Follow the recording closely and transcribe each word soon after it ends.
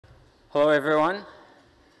Hello, everyone.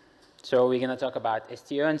 So we're going to talk about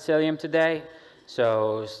Istio and Cilium today.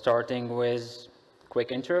 So starting with a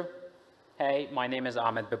quick intro. Hey, my name is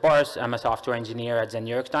Ahmed Bebars. I'm a software engineer at the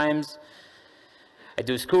New York Times. I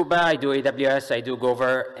do Scuba, I do AWS, I do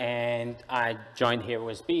Gover, and I joined here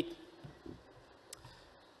with Pete.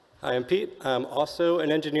 Hi, I'm Pete. I'm also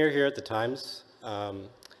an engineer here at the Times.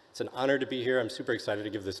 It's an honor to be here. I'm super excited to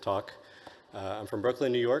give this talk. I'm from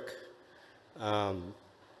Brooklyn, New York.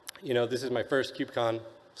 This is my first KubeCon,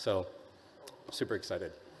 so I'm super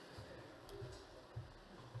excited.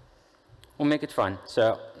 We'll make it fun.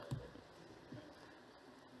 So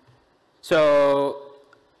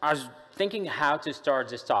I was thinking how to start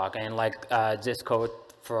this talk, and this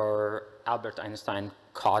quote for Albert Einstein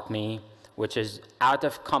caught me, which is, out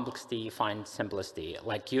of complexity, find simplicity.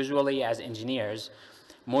 Like usually as engineers,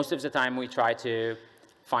 most of the time we try to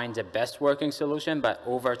find the best working solution, but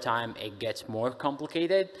over time it gets more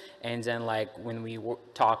complicated. And then when we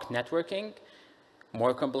talk networking,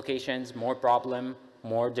 more complications, more problem,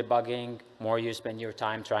 more debugging, more you spend your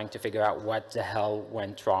time trying to figure out what the hell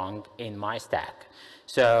went wrong in my stack.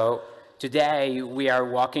 So today we are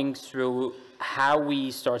walking through how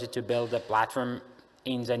we started to build a platform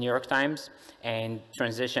in the New York Times and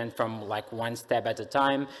transition from one step at a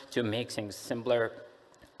time to make things simpler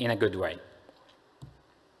in a good way.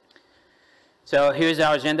 So here's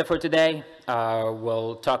our agenda for today.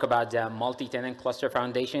 We'll talk about the multi-tenant cluster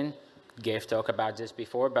foundation. Gave talk about this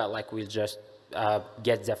before, but we'll just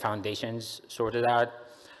get the foundations sorted out.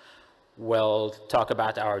 We'll talk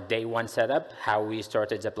about our day one setup, how we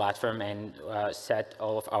started the platform and set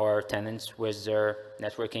all of our tenants with their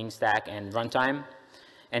networking stack and runtime.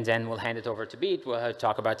 And then we'll hand it over to Pete. We'll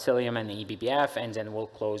talk about Cilium and eBPF, and then we'll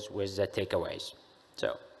close with the takeaways.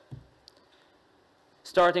 So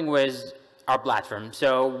starting with our platform.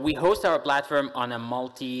 So we host our platform on a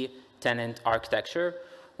multi-tenant architecture.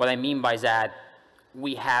 What I mean by that,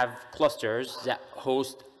 we have clusters that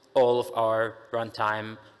host all of our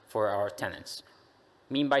runtime for our tenants.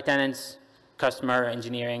 Mean by tenants, customer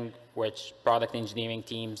engineering, which product engineering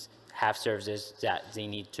teams have services that they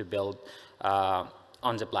need to build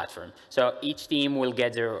on the platform. So each team will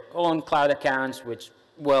get their own cloud accounts, which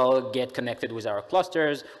will get connected with our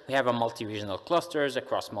clusters. We have a multi-regional clusters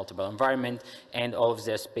across multiple environments, and all of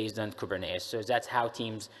this based on Kubernetes. So that's how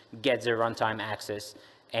teams get their runtime access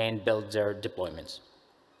and build their deployments.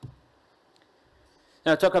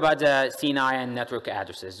 Now talk about the CNI and network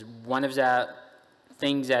addresses. One of the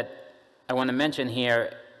things that I want to mention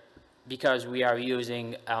here, because we are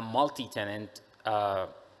using a multi-tenant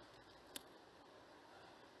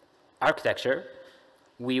architecture,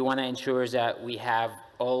 we want to ensure that we have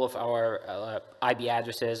all of our IB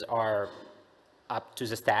addresses are up to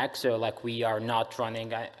the stack. So we are not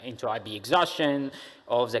running into IB exhaustion,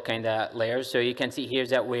 all of the kind of layers. So you can see here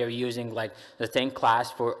that we're using the 10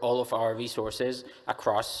 class for all of our resources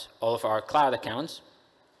across all of our cloud accounts.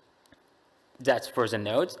 That's for the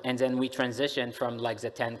nodes. And then we transition from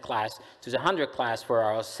the 10 class to the 100 class for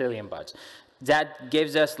our Cilium buds. That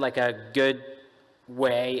gives us a good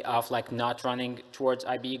way of not running towards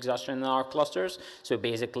IB exhaustion in our clusters. So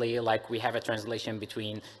basically we have a translation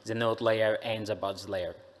between the node layer and the buds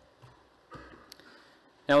layer.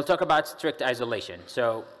 Now we'll talk about strict isolation.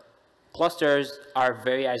 So clusters are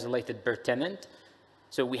very isolated per tenant.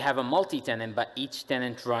 So we have a multi-tenant, but each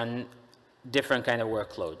tenant run different kind of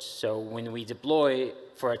workloads. So when we deploy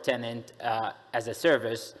for a tenant as a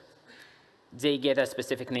service, they get a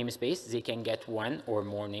specific namespace. They can get one or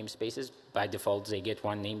more namespaces. By default, they get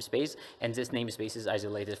one namespace, and this namespace is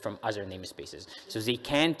isolated from other namespaces. So they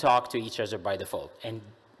can talk to each other by default. And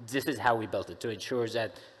this is how we built it, to ensure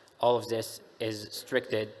that all of this is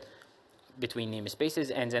restricted between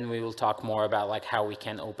namespaces, and then we will talk more about how we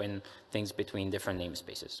can open things between different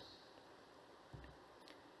namespaces.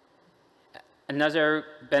 Another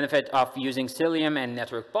benefit of using Cilium and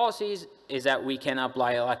network policies is that we can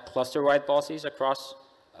apply cluster-wide policies across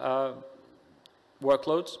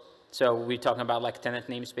workloads. So we're talking about tenant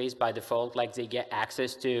namespace by default, they get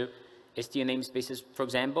access to Istio namespaces, for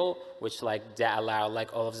example, which that allow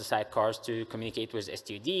all of the sidecars to communicate with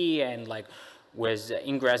STUD and with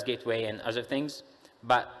ingress gateway and other things.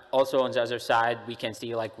 But also on the other side, we can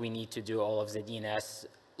see we need to do all of the DNS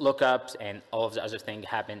lookups and all of the other things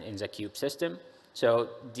happen in the kube system. So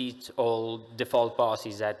these all default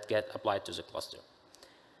policies that get applied to the cluster.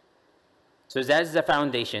 So that's the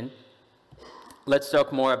foundation. Let's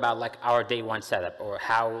talk more about our day one setup, or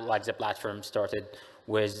how the platform started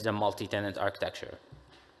with the multi-tenant architecture.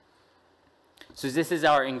 So this is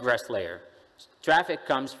our ingress layer. Traffic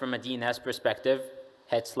comes from a DNS perspective,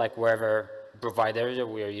 heads wherever provider.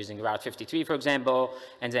 We are using Route 53, for example,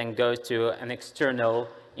 and then goes to an external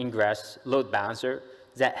ingress load balancer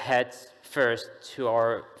that heads first to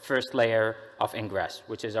our first layer of ingress,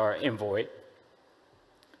 which is our envoy.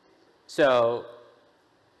 So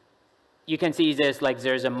you can see this, like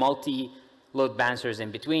there's a multi-load balancers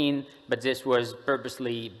in between, but this was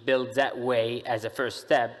purposely built that way as a first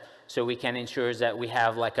step, so we can ensure that we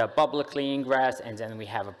have like a publicly ingress and then we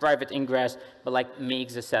have a private ingress, but like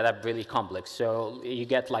makes the setup really complex. So you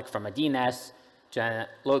get like from a DNS to a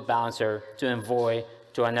load balancer to envoy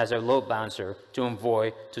to another load balancer to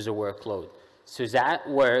envoy to the workload. So that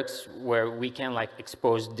works where we can like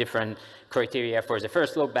expose different criteria for the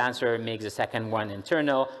first load balancer, make the second one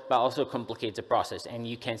internal, but also complicate the process. And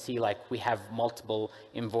you can see like we have multiple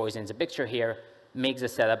envoys in the picture here, makes the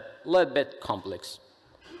setup a little bit complex.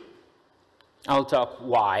 I'll talk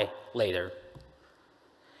why later.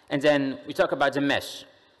 And then we talk about the mesh.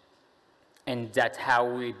 And that's how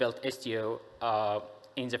we built Istio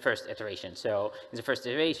in the first iteration. So in the first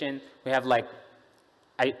iteration, we have like,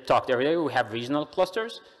 I talked earlier, we have regional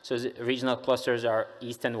clusters. So the regional clusters are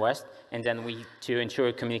east and west. And then to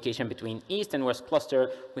ensure communication between east and west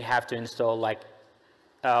cluster, we have to install like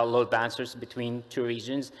load balancers between two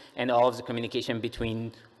regions. And all of the communication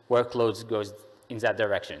between workloads goes in that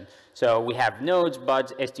direction. So we have nodes,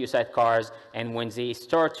 buds, Istio sidecars, and when they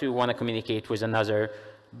start to want to communicate with another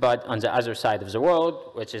bud on the other side of the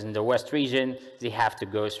world, which is in the west region, they have to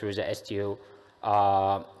go through the Istio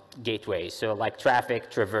gateway. So like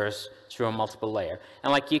traffic traverse through a multiple layer.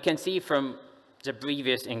 And like you can see from the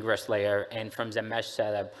previous ingress layer and from the mesh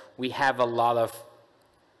setup, we have a lot of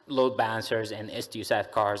load balancers and Istio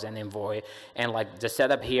sidecars and envoy. And like the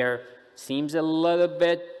setup here seems a little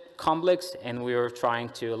bit complex, and we were trying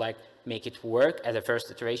to like make it work as a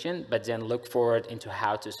first iteration, but then look forward into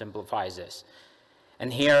how to simplify this.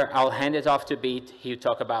 And here I'll hand it off to Pete. He'll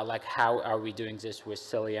talk about like how are we doing this with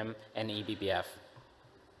Cilium and eBPF.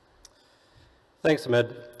 Thanks,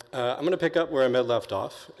 Ahmed. I'm going to pick up where Ahmed left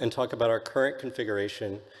off and talk about our current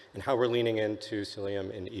configuration and how we're leaning into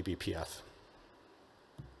Cilium and eBPF.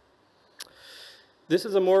 This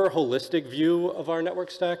is a more holistic view of our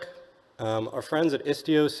network stack. Our friends at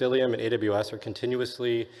Istio, Cilium, and AWS are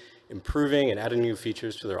continuously improving and adding new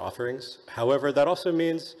features to their offerings. However, that also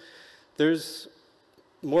means there's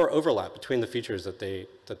more overlap between the features that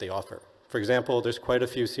they offer. For example, there's quite a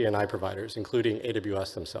few CNI providers, including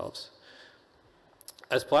AWS themselves.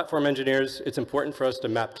 As platform engineers, it's important for us to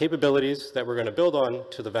map capabilities that we're going to build on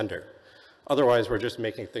to the vendor. Otherwise, we're just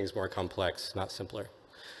making things more complex, not simpler.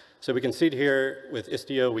 So we can see here with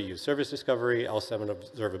Istio, we use service discovery, L7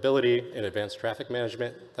 observability, and advanced traffic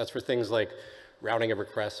management. That's for things like routing a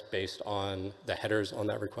request based on the headers on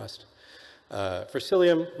that request. For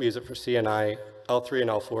Cilium, we use it for CNI, L3 and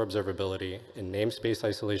L4 observability, and namespace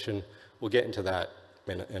isolation. We'll get into that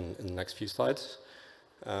in the next few slides.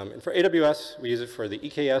 And for AWS, we use it for the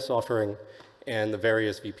EKS offering and the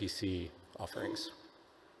various VPC offerings.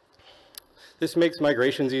 This makes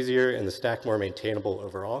migrations easier and the stack more maintainable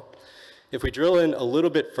overall. If we drill in a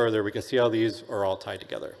little bit further, we can see how these are all tied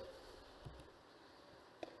together.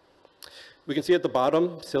 We can see at the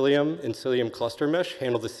bottom, Cilium and Cilium Cluster Mesh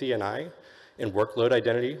handle the CNI and workload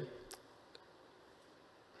identity.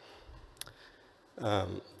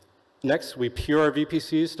 Next, we pure our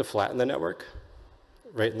VPCs to flatten the network,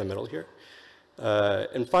 right in the middle here.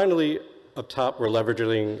 And finally, up top, we're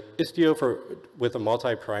leveraging Istio with a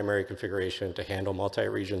multi-primary configuration to handle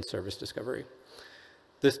multi-region service discovery.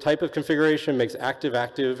 This type of configuration makes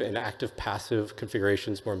active-active and active-passive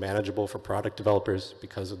configurations more manageable for product developers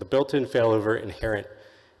because of the built-in failover inherent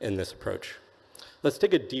in this approach. Let's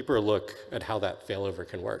take a deeper look at how that failover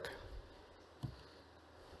can work.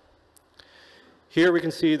 Here we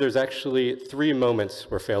can see there's actually 3 moments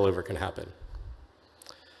where failover can happen.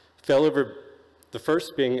 Failover, the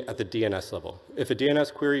first being at the DNS level. If a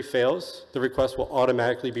DNS query fails, the request will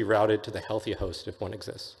automatically be routed to the healthy host if one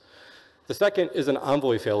exists. The second is an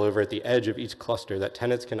envoy failover at the edge of each cluster that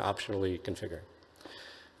tenants can optionally configure.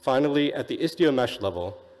 Finally, at the Istio mesh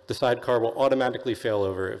level, the sidecar will automatically fail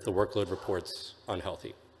over if the workload reports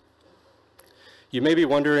unhealthy. You may be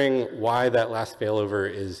wondering why that last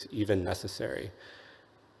failover is even necessary.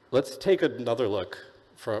 Let's take another look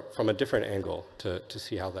from a different angle to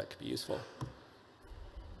see how that could be useful.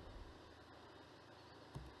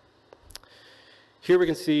 Here we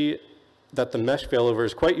can see that the mesh failover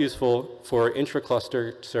is quite useful for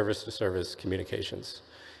intra-cluster service-to-service communications.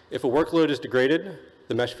 If a workload is degraded,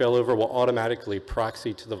 the mesh failover will automatically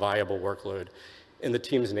proxy to the viable workload in the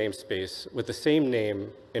team's namespace with the same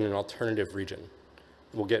name in an alternative region.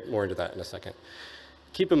 We'll get more into that in a second.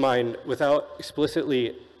 Keep in mind, without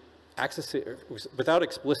explicit access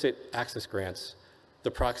grants,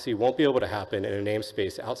 the proxy won't be able to happen in a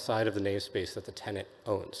namespace outside of the namespace that the tenant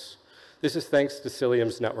owns. This is thanks to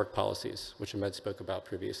Cilium's network policies, which Ahmed spoke about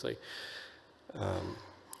previously,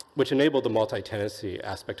 which enable the multi-tenancy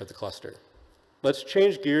aspect of the cluster. Let's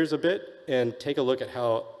change gears a bit and take a look at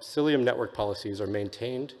how Cilium network policies are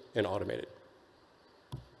maintained and automated.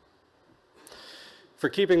 For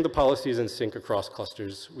keeping the policies in sync across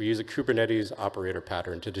clusters, we use a Kubernetes operator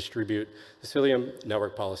pattern to distribute the Cilium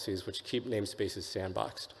network policies, which keep namespaces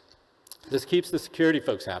sandboxed. This keeps the security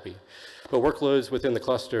folks happy, but workloads within the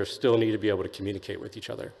cluster still need to be able to communicate with each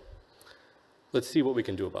other. Let's see what we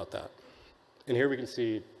can do about that. And here we can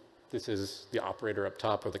see this is the operator up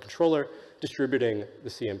top, or the controller, distributing the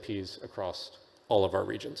CMPs across all of our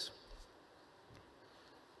regions.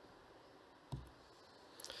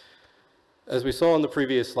 As we saw on the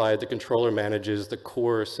previous slide, the controller manages the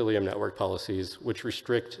core Cilium network policies, which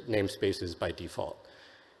restrict namespaces by default.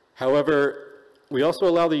 However, we also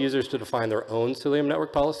allow the users to define their own Cilium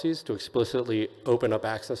network policies to explicitly open up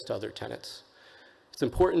access to other tenants. It's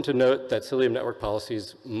important to note that Cilium network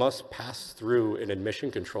policies must pass through an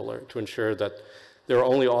admission controller to ensure that they're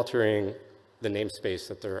only altering the namespace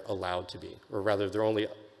that they're allowed to be, or rather, they're only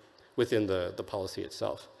within the policy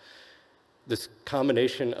itself. This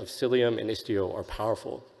combination of Cilium and Istio are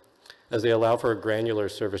powerful, as they allow for granular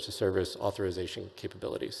service-to-service authorization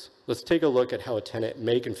capabilities. Let's take a look at how a tenant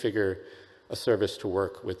may configure a service to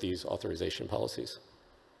work with these authorization policies.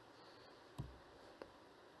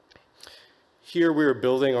 Here we are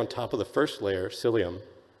building on top of the first layer, Cilium,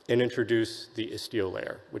 and introduce the Istio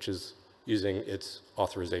layer, which is using its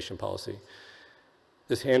authorization policy.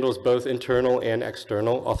 This handles both internal and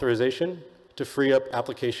external authorization to free up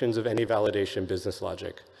applications of any validation business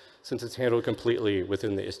logic, since it's handled completely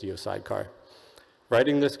within the Istio sidecar.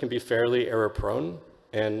 Writing this can be fairly error-prone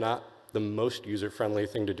and not the most user-friendly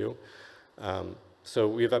thing to do. So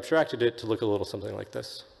we've abstracted it to look a little something like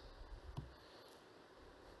this.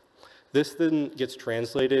 This then gets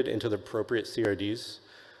translated into the appropriate CRDs.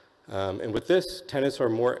 And with this, tenants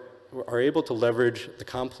are able to leverage the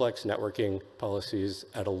complex networking policies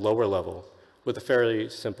at a lower level with a fairly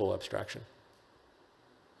simple abstraction.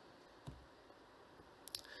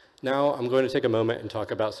 Now I'm going to take a moment and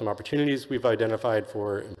talk about some opportunities we've identified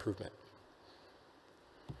for improvement.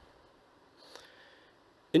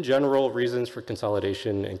 In general, reasons for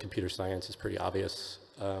consolidation in computer science is pretty obvious,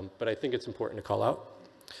 but I think it's important to call out.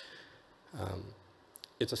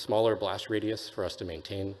 It's a smaller blast radius for us to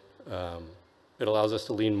maintain. It allows us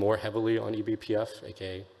to lean more heavily on eBPF,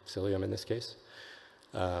 aka Cilium in this case.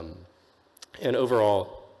 And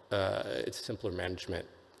overall, it's simpler management,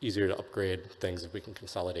 easier to upgrade things if we can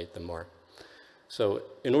consolidate them more. So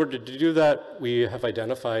in order to do that, we have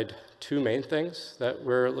identified two main things that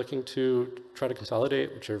we're looking to try to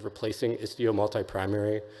consolidate, which are replacing Istio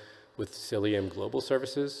multi-primary with Cilium global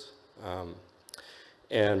services,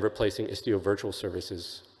 and replacing Istio virtual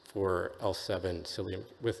services for L7 Cilium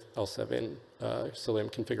with L7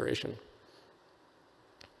 Cilium configuration.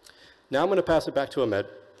 Now I'm going to pass it back to Ahmed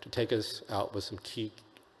to take us out with some key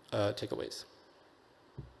takeaways.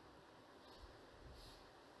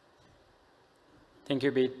 Thank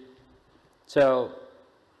you, Pete. So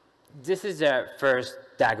this is the first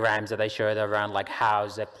diagrams that I showed around like how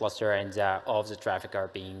the cluster and all of the traffic are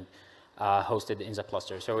being hosted in the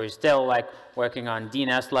cluster. So we're still like working on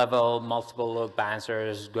DNS level, multiple load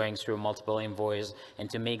balancers, going through multiple envoys. And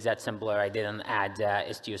to make that simpler, I didn't add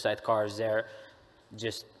Istio sidecars there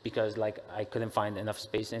just because like I couldn't find enough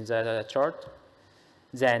space in the chart.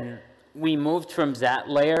 Then we moved from that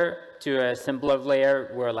layer to a simpler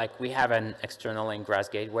layer where like we have an external ingress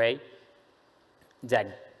gateway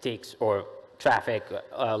that takes, or traffic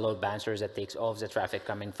load balancers that takes all of the traffic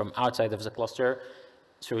coming from outside of the cluster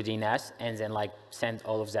through DNS, and then like send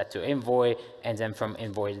all of that to envoy, and then from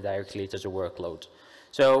envoy directly to the workload.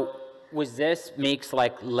 So with this makes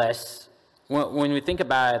like less, when we think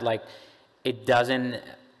about it, like it doesn't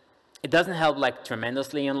help like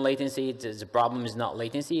tremendously on latency. The problem is not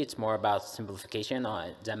latency, it's more about simplification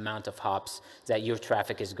on the amount of hops that your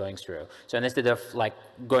traffic is going through. So instead of like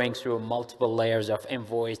going through multiple layers of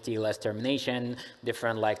envoys, TLS termination,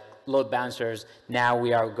 different like load balancers, now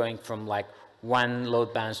we are going from like one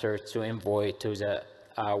load balancer to envoy to the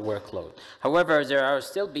workload. However, there are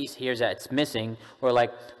still bits here that's missing, where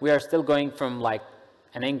like we are still going from like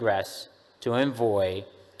an ingress to envoy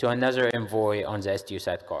to another envoy on the Istio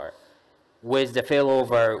sidecar. With the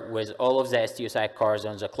failover, with all of the Istio sidecars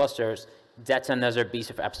on the clusters, that's another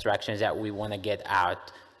piece of abstraction that we want to get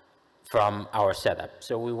out from our setup.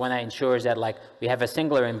 So we want to ensure that like we have a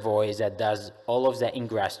singular invoice that does all of the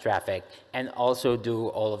ingress traffic and also do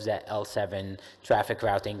all of the L7 traffic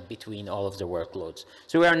routing between all of the workloads.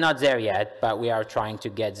 So we are not there yet, but we are trying to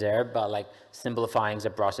get there by like simplifying the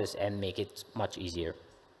process and make it much easier.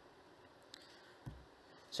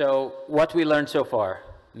 So what we learned so far,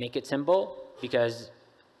 make it simple, because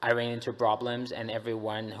I ran into problems, and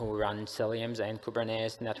everyone who runs Ciliums and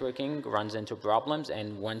Kubernetes networking runs into problems.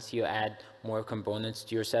 And once you add more components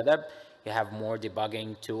to your setup, you have more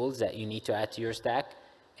debugging tools that you need to add to your stack.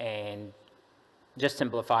 And just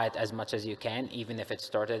simplify it as much as you can, even if it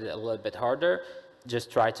started a little bit harder. Just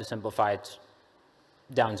try to simplify it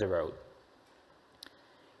down the road.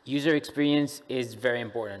 User experience is very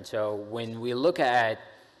important. So when we look at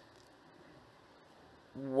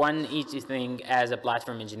one easy thing as a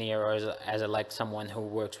platform engineer, or as a like someone who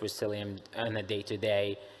works with Cilium on a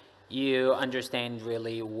day-to-day, you understand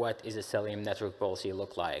really what is a Cilium network policy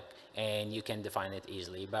look like, and you can define it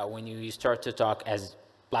easily. But when you start to talk as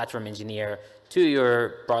platform engineer to your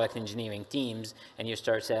product engineering teams, and you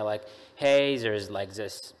start saying like, hey, there's like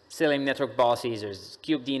this Cilium network policies, there's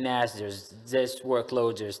kubedns, there's this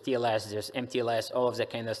workload, there's TLS, there's MTLS, all of that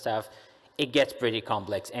kind of stuff, it gets pretty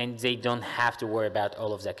complex, and they don't have to worry about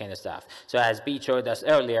all of that kind of stuff. So as Pete showed us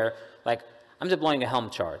earlier, like I'm deploying a Helm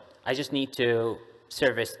chart. I just need to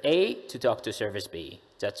service A to talk to service B.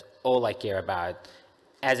 That's all I care about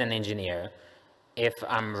as an engineer. If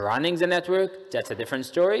I'm running the network, that's a different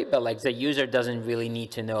story, but like the user doesn't really need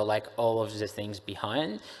to know like all of the things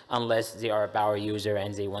behind, unless they are a power user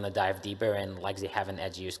and they want to dive deeper and like they have an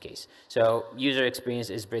edge use case. So user experience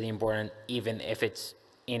is pretty important, even if it's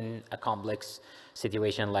in a complex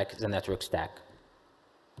situation like the network stack.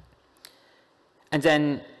 And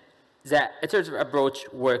then the iterative approach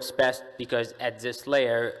works best because at this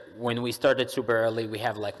layer, when we started super early, we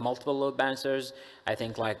have like multiple load balancers. I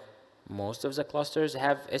think like most of the clusters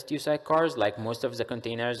have Istio sidecars, like most of the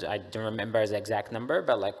containers, I don't remember the exact number,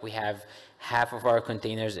 but like we have half of our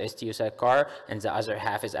containers Istio sidecar and the other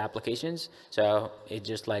half is applications. So it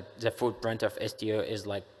just like the footprint of Istio is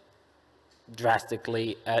like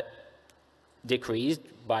drastically decreased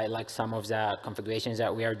by like some of the configurations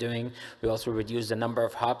that we are doing. We also reduce the number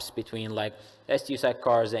of hops between like Istio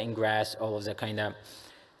sidecars, the ingress, all of the kind of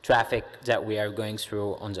traffic that we are going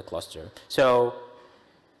through on the cluster. So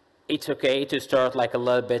it's okay to start like a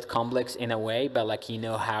little bit complex in a way, but like you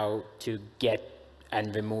know how to get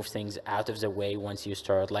and remove things out of the way once you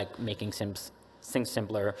start like making things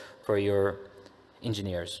simpler for your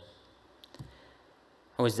engineers.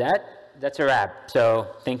 With that, that's a wrap. So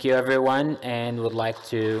thank you everyone, and would like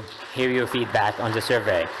to hear your feedback on the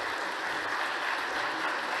survey.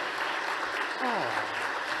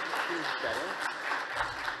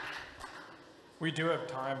 We do have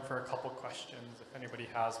time for a couple questions if anybody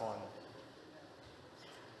has one.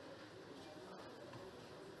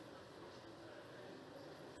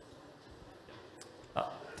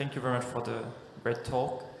 Thank you very much for the great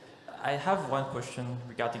talk. I have one question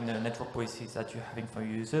regarding the network policies that you're having for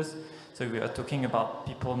users. So we are talking about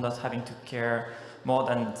people not having to care more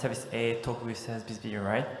than service A talk with service B,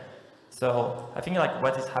 right? So I think like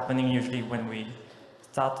what is happening usually when we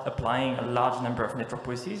start applying a large number of network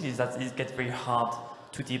policies is that it gets very hard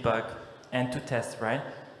to debug and to test, right?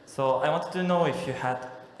 So I wanted to know if you had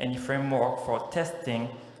any framework for testing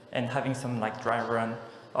and having some like dry run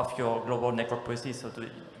of your global network policies so that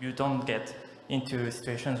you don't get into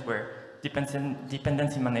situations where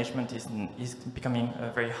dependency management is becoming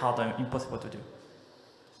very hard and impossible to do.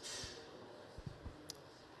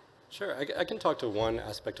 Sure, I can talk to one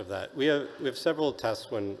aspect of that. We have several tests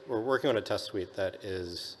when we're working on a test suite that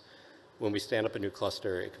is, when we stand up a new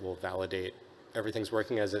cluster, it will validate everything's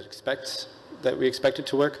working as it expects, that we expect it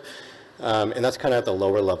to work. And that's kind of at the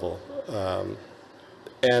lower level.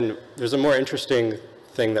 And there's a more interesting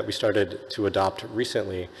thing that we started to adopt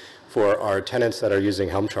recently for our tenants that are using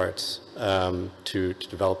Helm charts to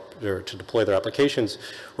develop or to deploy their applications.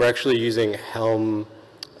 We're actually using Helm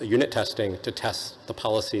unit testing to test the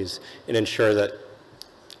policies and ensure that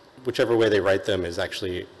whichever way they write them is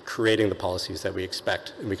actually creating the policies that we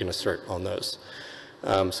expect, and we can assert on those.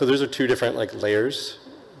 So those are two different like layers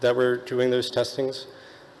that we're doing those testings.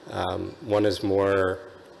 One is more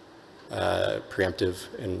preemptive,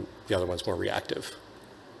 and the other one's more reactive.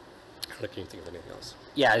 Can you think of anything else?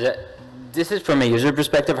 Yeah, this is from a user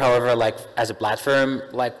perspective. However, like as a platform,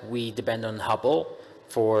 like we depend on Hubble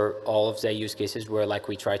for all of the use cases where like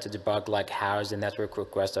we try to debug like how the network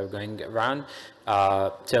requests are going around.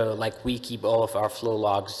 So like we keep all of our flow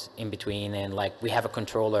logs in between, and like we have a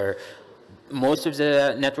controller most of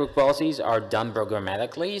the network policies are done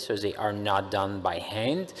programmatically, so they are not done by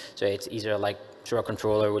hand. So it's either like through a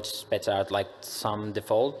controller which spits out like some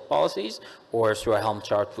default policies, or through a Helm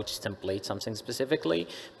chart which templates something specifically.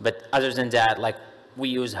 But other than that, like we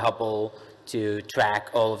use Hubble to track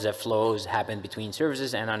all of the flows happen between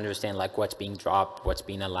services and understand like what's being dropped, what's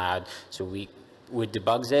being allowed. So we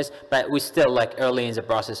debug this, but we still like early in the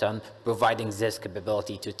process on providing this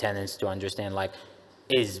capability to tenants to understand like,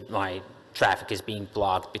 is my traffic is being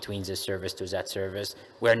blocked between this service to that service.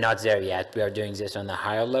 We're not there yet. We are doing this on a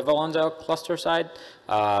higher level on the cluster side,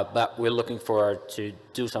 but we're looking forward to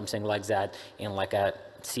do something like that in like a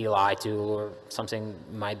CLI tool or something.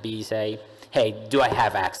 Might be say, hey, do I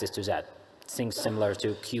have access to that? Things similar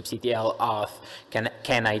to kubectl auth.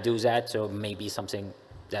 Can I do that? So maybe something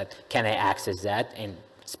that, can I access that? And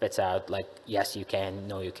spits out like, yes, you can,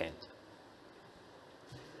 no, you can't.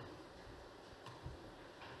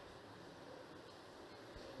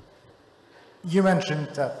 You mentioned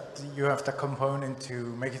that you have the component to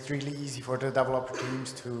make it really easy for the developer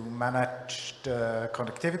teams to manage the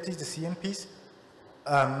connectivity, the CNPs.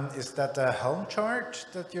 Is that a Helm chart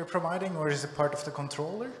that you're providing, or is it part of the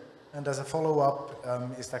controller? And as a follow-up,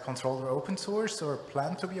 is that controller open source or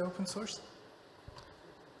planned to be open source?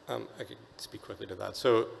 I could speak quickly to that.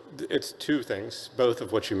 So it's two things, both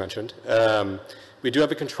of which you mentioned. We do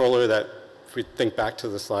have a controller that, if we think back to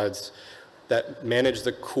the slides, that manage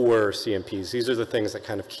the core CMPs. These are the things that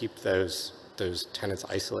kind of keep those tenants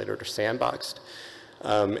isolated or sandboxed.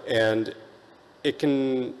 And it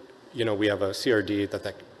can, we have a CRD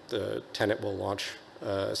that the tenant will launch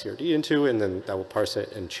a CRD into, and then that will parse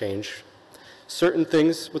it and change certain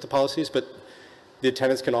things with the policies, but the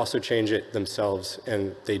tenants can also change it themselves,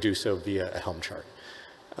 and they do so via a Helm chart.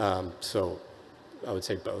 So I would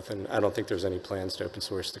say both, and I don't think there's any plans to open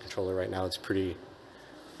source the controller right now. It's pretty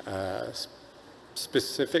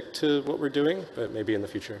specific to what we're doing, but maybe in the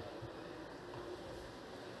future.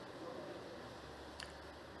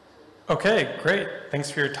 Okay, great. Thanks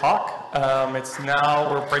for your talk. It's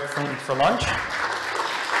now, we're break for lunch.